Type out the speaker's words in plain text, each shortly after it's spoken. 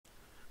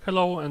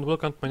Hello and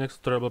welcome to my next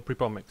tutorial about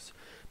PrePoMax.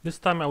 This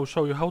time I will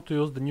show you how to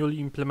use the newly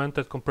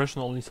implemented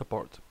compression-only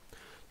support.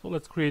 So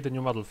let's create a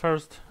new model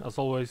first. As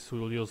always, we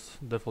will use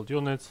default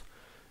units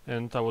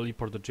and I will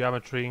import the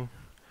geometry.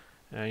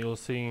 You'll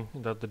see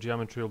that the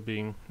geometry will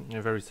be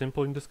very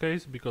simple in this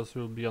case because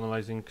we'll be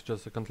analyzing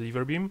just a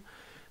cantilever beam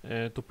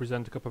to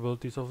present the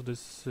capabilities of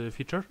this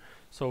feature.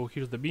 So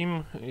here's the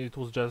beam. It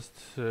was just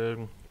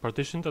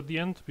partitioned at the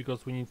end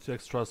because we need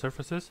extra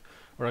surfaces,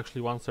 or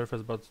actually one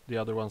surface, but the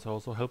other ones are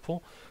also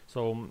helpful.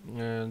 So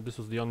this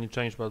was the only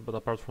change, but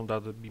apart from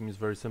that, the beam is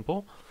very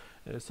simple.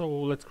 So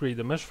let's create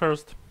the mesh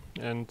first,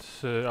 and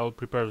I'll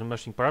prepare the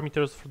meshing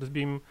parameters for this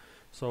beam.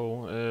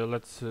 So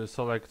let's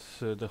select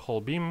the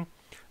whole beam,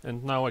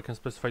 and now I can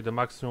specify the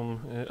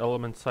maximum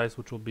element size,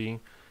 which will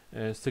be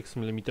 6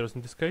 millimeters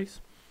in this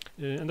case.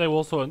 And I will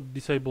also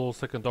disable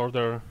second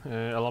order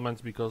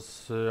elements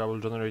because I will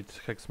generate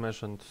hex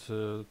mesh and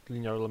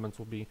linear elements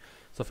will be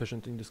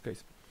sufficient in this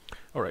case.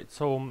 Alright,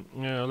 so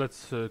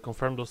let's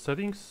confirm those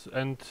settings,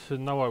 and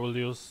now I will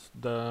use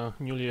the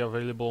newly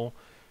available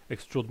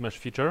extrude mesh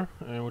feature,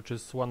 which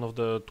is one of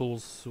the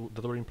tools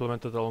that were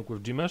implemented along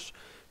with Gmesh.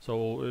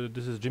 So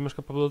this is Gmesh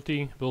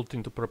capability built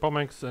into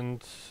PrePoMax,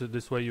 and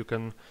this way you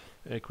can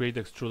create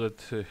extruded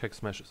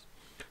hex meshes.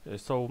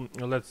 So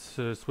let's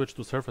switch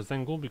to surface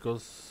angle,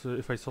 because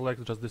if I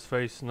select just this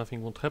face,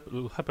 nothing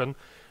will happen,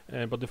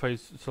 but if I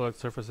select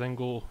surface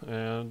angle,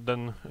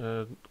 then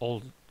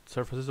all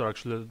surfaces, or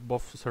actually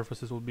both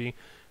surfaces, will be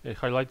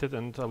highlighted,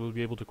 and I will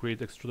be able to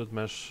create extruded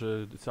mesh.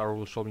 This arrow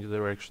will show me the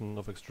direction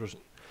of extrusion.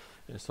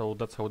 So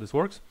that's how this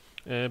works.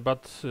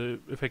 But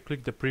if I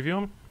click the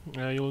preview,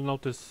 you will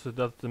notice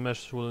that the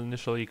mesh will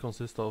initially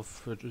consist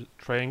of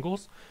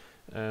triangles.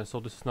 So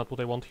this is not what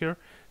I want here,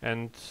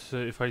 and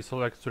if I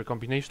select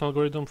recombination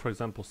algorithm, for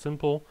example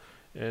simple,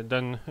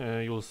 then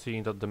you will see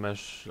that the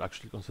mesh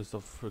actually consists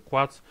of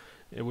quads,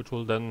 which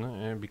will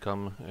then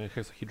become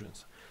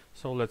hexahedrons.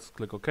 So let's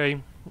click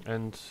OK,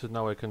 and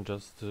now I can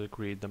just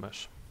create the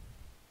mesh.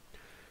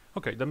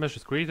 Okay, the mesh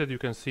is created. You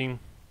can see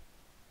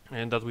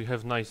that we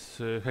have nice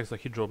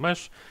hexahedral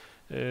mesh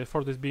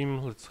for this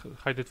beam. Let's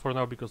hide it for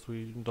now because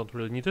we don't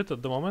really need it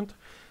at the moment.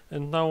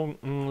 And now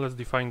let's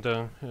define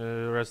the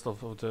rest of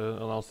the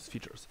analysis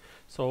features.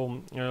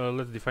 So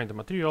let's define the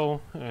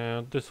material.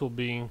 This will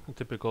be a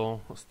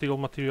typical steel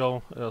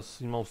material,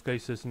 as in most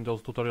cases in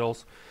those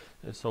tutorials,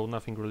 so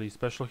nothing really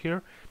special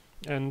here.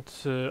 And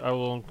I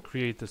will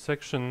create a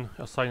section,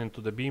 assign it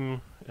to the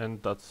beam,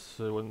 and that's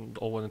when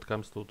it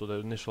comes to the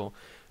initial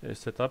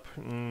setup.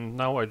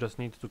 Now I just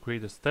need to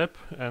create a step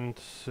and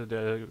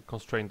the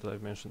constraint that I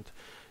mentioned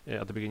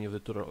at the beginning of the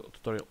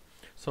tutorial.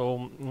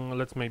 So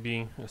let's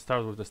maybe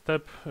start with the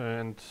step,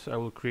 and I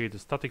will create a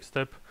static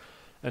step.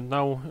 And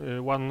now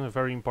one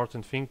very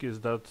important thing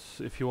is that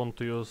if you want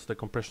to use the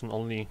compression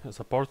only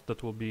support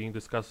that will be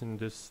discussed in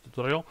this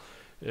tutorial,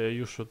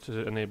 you should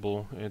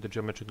enable the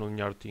geometric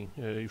nonlinearity.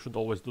 You should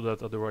always do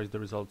that, otherwise the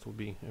results will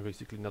be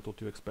basically not what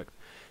you expect.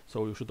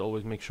 So you should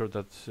always make sure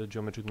that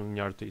geometric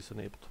nonlinearity is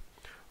enabled.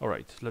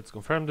 Alright, let's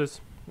confirm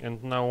this,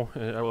 and now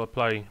I will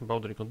apply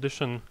boundary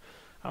condition.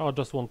 I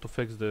just want to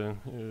fix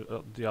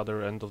the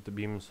other end of the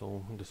beam,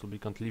 so this will be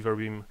cantilever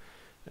beam.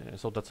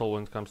 So that's all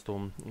when it comes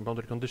to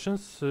boundary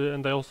conditions,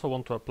 and I also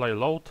want to apply a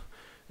load.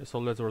 So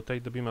let's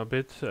rotate the beam a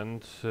bit,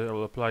 and I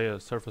will apply a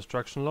surface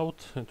traction load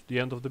to the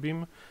end of the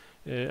beam.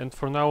 And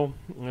for now,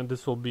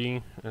 this will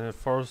be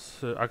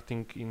force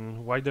acting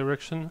in y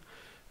direction,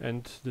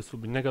 and this will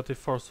be negative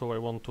force, so I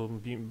want to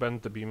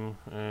bend the beam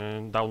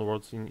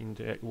downwards in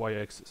the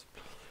y-axis.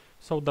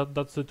 So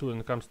that's it when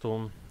it comes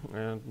to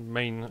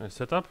main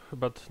setup.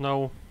 But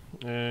now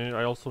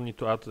I also need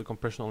to add the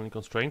compression only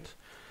constraint,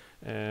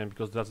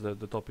 because that's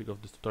the topic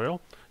of this tutorial.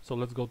 So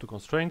let's go to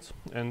constraints,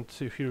 and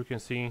here you can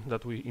see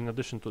that we, in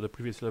addition to the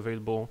previously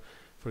available,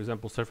 for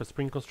example, surface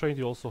spring constraint,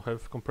 you also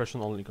have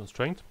compression only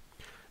constraint,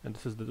 and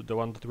this is the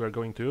one that we are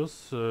going to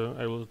use.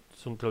 I will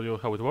soon tell you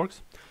how it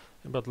works,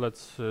 but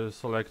let's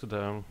select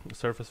the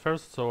surface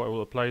first. So I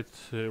will apply it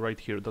right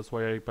here. That's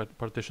why I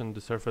partitioned the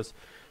surface.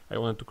 I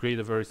wanted to create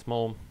a very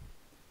small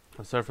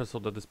surface so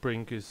that the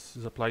spring is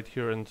applied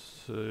here, and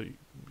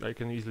I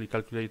can easily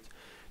calculate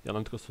the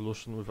analytical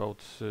solution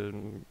without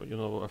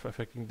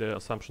affecting the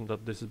assumption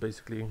that this is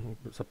basically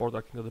support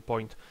acting at the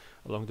point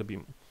along the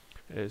beam.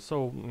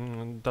 So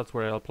that's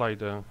where I apply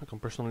the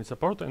compression only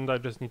support, and I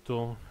just need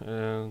to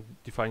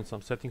define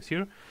some settings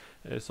here.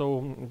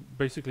 So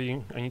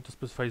basically I need to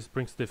specify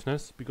spring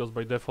stiffness, because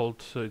by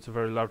default it's a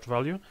very large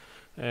value,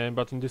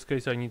 but in this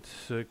case I need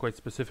quite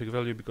specific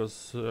value,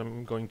 because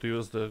I'm going to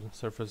use the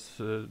surface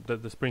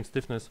the spring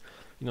stiffness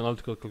in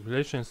analytical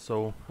calculations.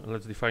 So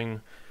let's define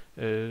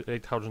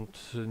 800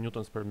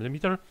 newtons per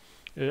millimeter.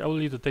 I will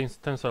leave the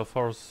tensile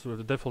force with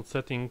the default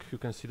setting. You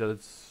can see that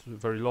it's a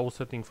very low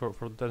setting for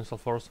the tensile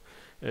force.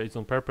 It's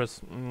on purpose.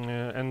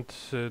 And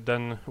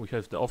then we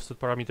have the offset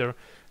parameter.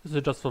 This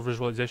is just for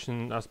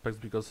visualization aspects,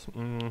 because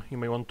you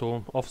may want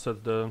to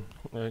offset the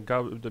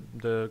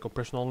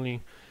compression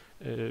only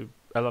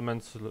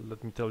elements.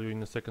 Let me tell you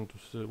in a second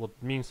what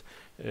it means.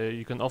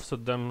 You can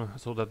offset them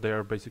so that they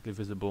are basically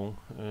visible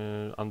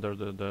under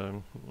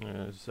the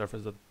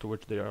surface to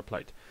which they are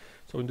applied.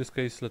 So in this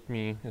case, let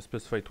me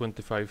specify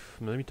 25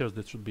 millimeters.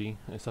 That should be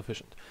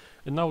sufficient.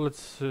 And now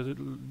let's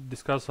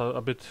discuss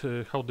a bit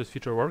how this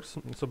feature works.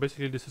 So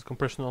basically, this is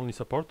compression only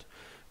support,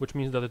 which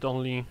means that it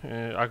only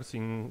acts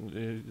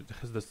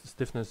has the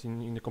stiffness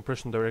in the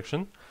compression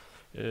direction.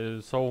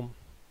 So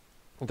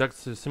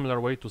that's a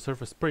similar way to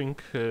surface spring,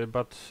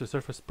 but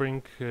surface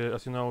spring,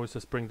 as you know, is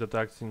a spring that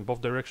acts in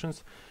both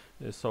directions.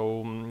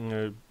 So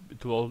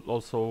it will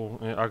also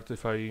act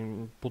if I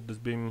put this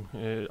beam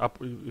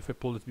if I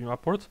pull this beam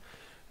upwards.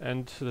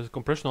 And the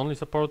compression only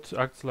support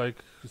acts like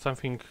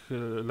something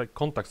like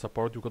contact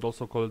support, you could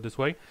also call it this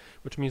way,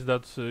 which means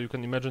that you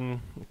can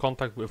imagine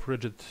contact with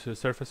rigid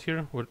surface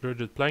here, with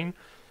rigid plane.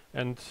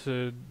 And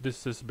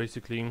this is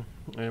basically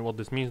what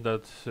this means,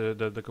 that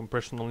the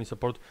compression only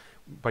support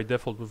by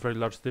default with very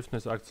large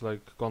stiffness acts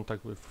like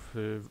contact with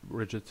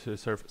rigid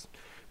surface.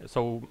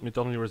 So it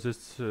only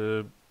resists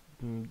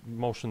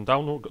motion,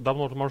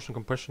 downward motion,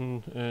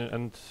 compression,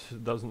 and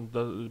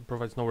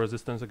provides no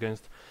resistance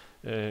against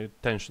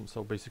tension.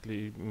 So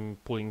basically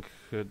pulling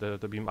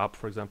the beam up,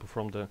 for example,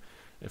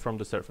 from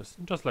the surface,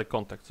 just like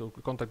contact. So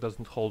contact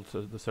doesn't hold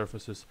the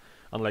surfaces,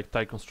 unlike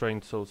tie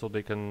constraint, so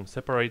they can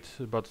separate,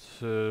 but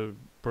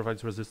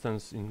provides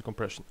resistance in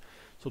compression.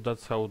 So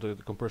that's how the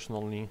compression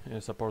only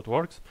support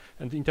works.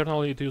 And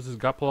internally it uses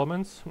gap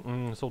elements.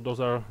 So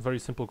those are very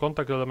simple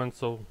contact elements.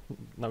 So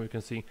now you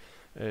can see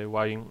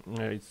why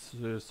it's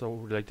so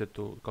related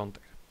to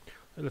contact.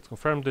 Let's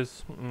confirm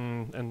this,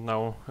 and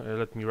now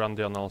let me run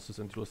the analysis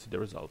and you'll see the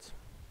results.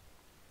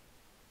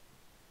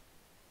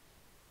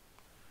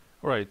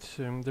 Alright,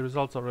 the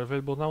results are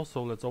available now,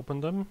 so let's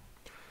open them.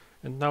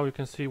 And now you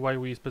can see why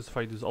we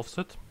specify this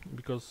offset,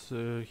 because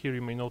here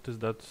you may notice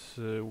that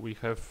we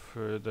have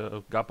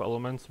the gap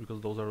elements,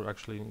 because those are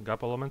actually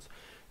gap elements.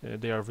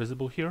 They are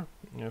visible here,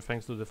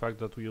 thanks to the fact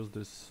that we use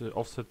this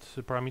offset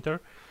parameter.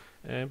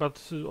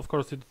 But of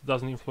course it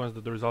doesn't influence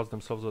the results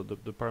themselves.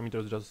 The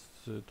parameter is just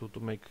to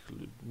make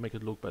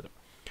it look better.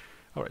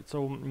 Alright,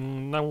 so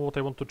now what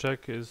I want to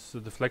check is the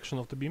deflection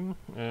of the beam,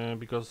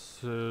 because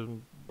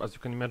as you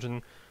can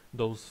imagine,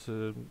 those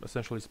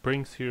essentially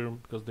springs here,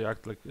 because they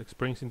act like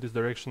springs in this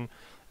direction,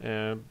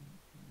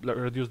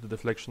 reduce the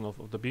deflection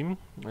of the beam.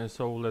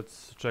 So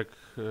let's check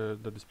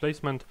the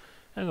displacement,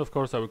 and of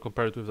course I will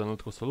compare it with the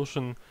analytical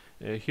solution.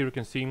 Here you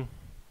can see,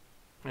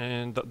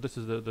 and this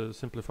is the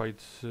simplified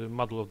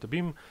model of the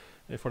beam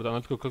for the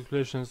analytical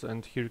calculations,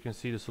 and here you can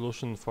see the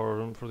solution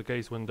for the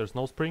case when there's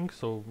no spring.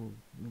 So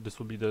this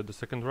will be the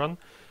second run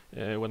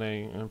when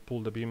I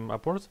pull the beam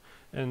upwards,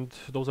 and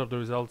those are the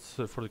results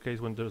for the case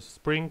when there's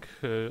spring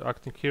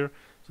acting here,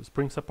 so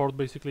spring support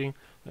basically.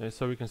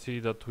 So you can see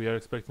that we are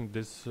expecting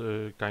this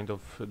kind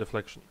of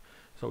deflection.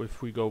 So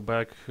if we go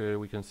back,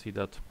 we can see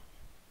that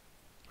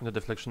the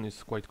deflection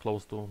is quite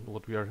close to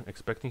what we are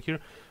expecting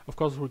here. Of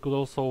course, we could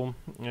also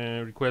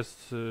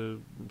request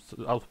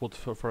output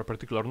for a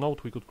particular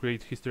node. We could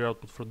create history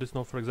output for this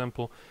node, for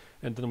example,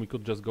 and then we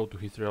could just go to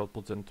history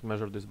outputs and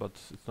measure this, but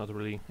it's not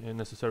really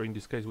necessary in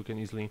this case. We can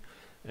easily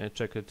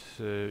check it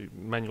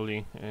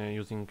manually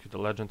using the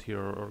legend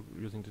here, or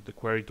using the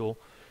query tool,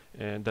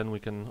 and then we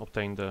can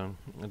obtain the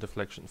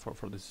deflection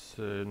for this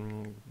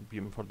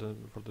beam, for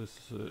this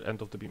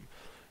end of the beam.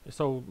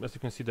 So as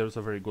you can see, there's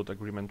a very good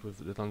agreement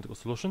with the analytical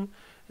solution.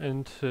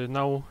 And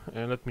now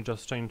let me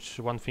just change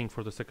one thing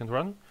for the second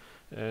run.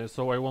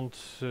 So I won't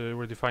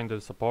redefine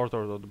the support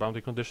or the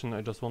boundary condition.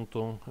 I just want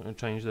to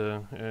change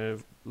the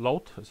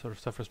load,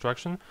 surface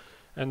traction,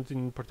 and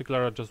in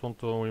particular I just want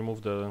to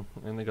remove the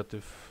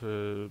negative,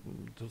 so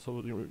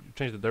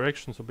change the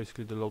direction. So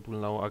basically the load will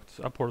now act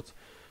upwards.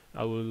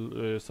 I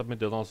will submit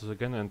the analysis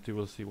again, and you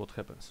will see what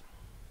happens.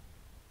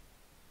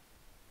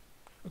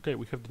 Okay,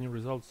 we have the new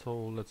results, so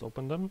let's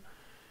open them.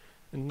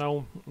 And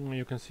now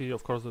you can see,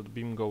 of course, that the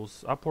beam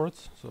goes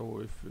upwards.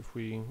 So if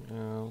we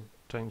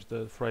change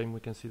the frame, we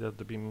can see that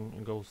the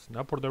beam goes in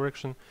the upward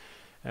direction.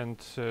 And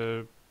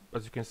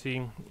as you can see,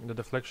 the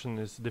deflection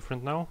is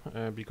different now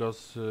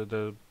because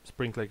the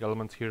spring-like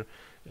elements here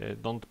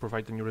don't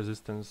provide any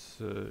resistance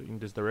in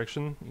this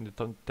direction, in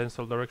the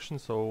tensile direction.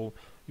 So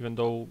even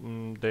though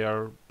they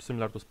are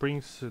similar to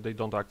springs, they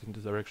don't act in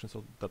this direction.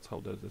 So that's how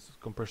this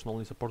compression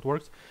only support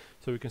works.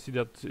 So you can see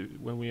that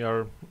when we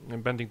are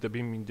bending the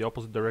beam in the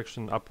opposite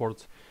direction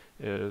upwards,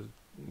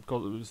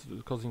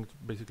 causing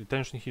basically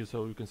tension here,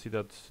 so you can see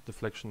that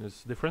deflection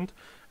is different.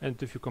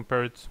 And if you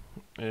compare it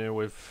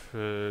with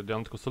the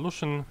analytical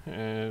solution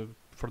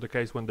for the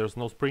case when there's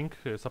no spring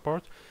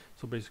support,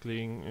 so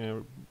basically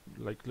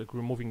like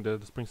removing the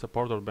spring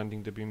support or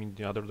bending the beam in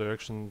the other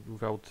direction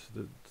without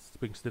the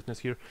spring stiffness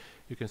here,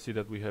 you can see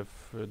that we have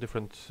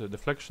different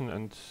deflection.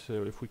 And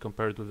if we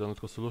compare it with the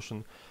analytical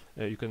solution,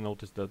 you can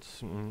notice that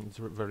it's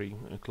very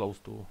close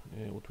to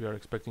what we are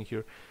expecting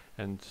here.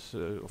 and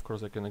of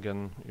course I can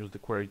again use the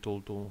query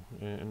tool to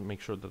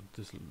make sure that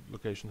this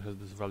location has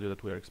this value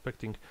that we are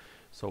expecting.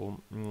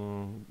 So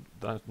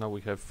that now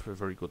we have a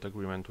very good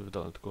agreement with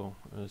the Letgo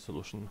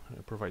solution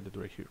provided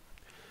right here.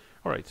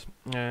 Alright,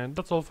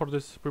 that's all for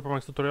this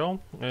PrePoMax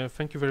tutorial.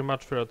 Thank you very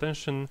much for your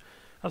attention.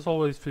 As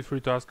always, feel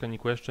free to ask any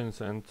questions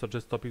and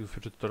suggest topics for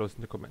future tutorials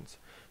in the comments.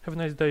 Have a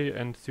nice day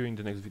and see you in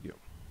the next video.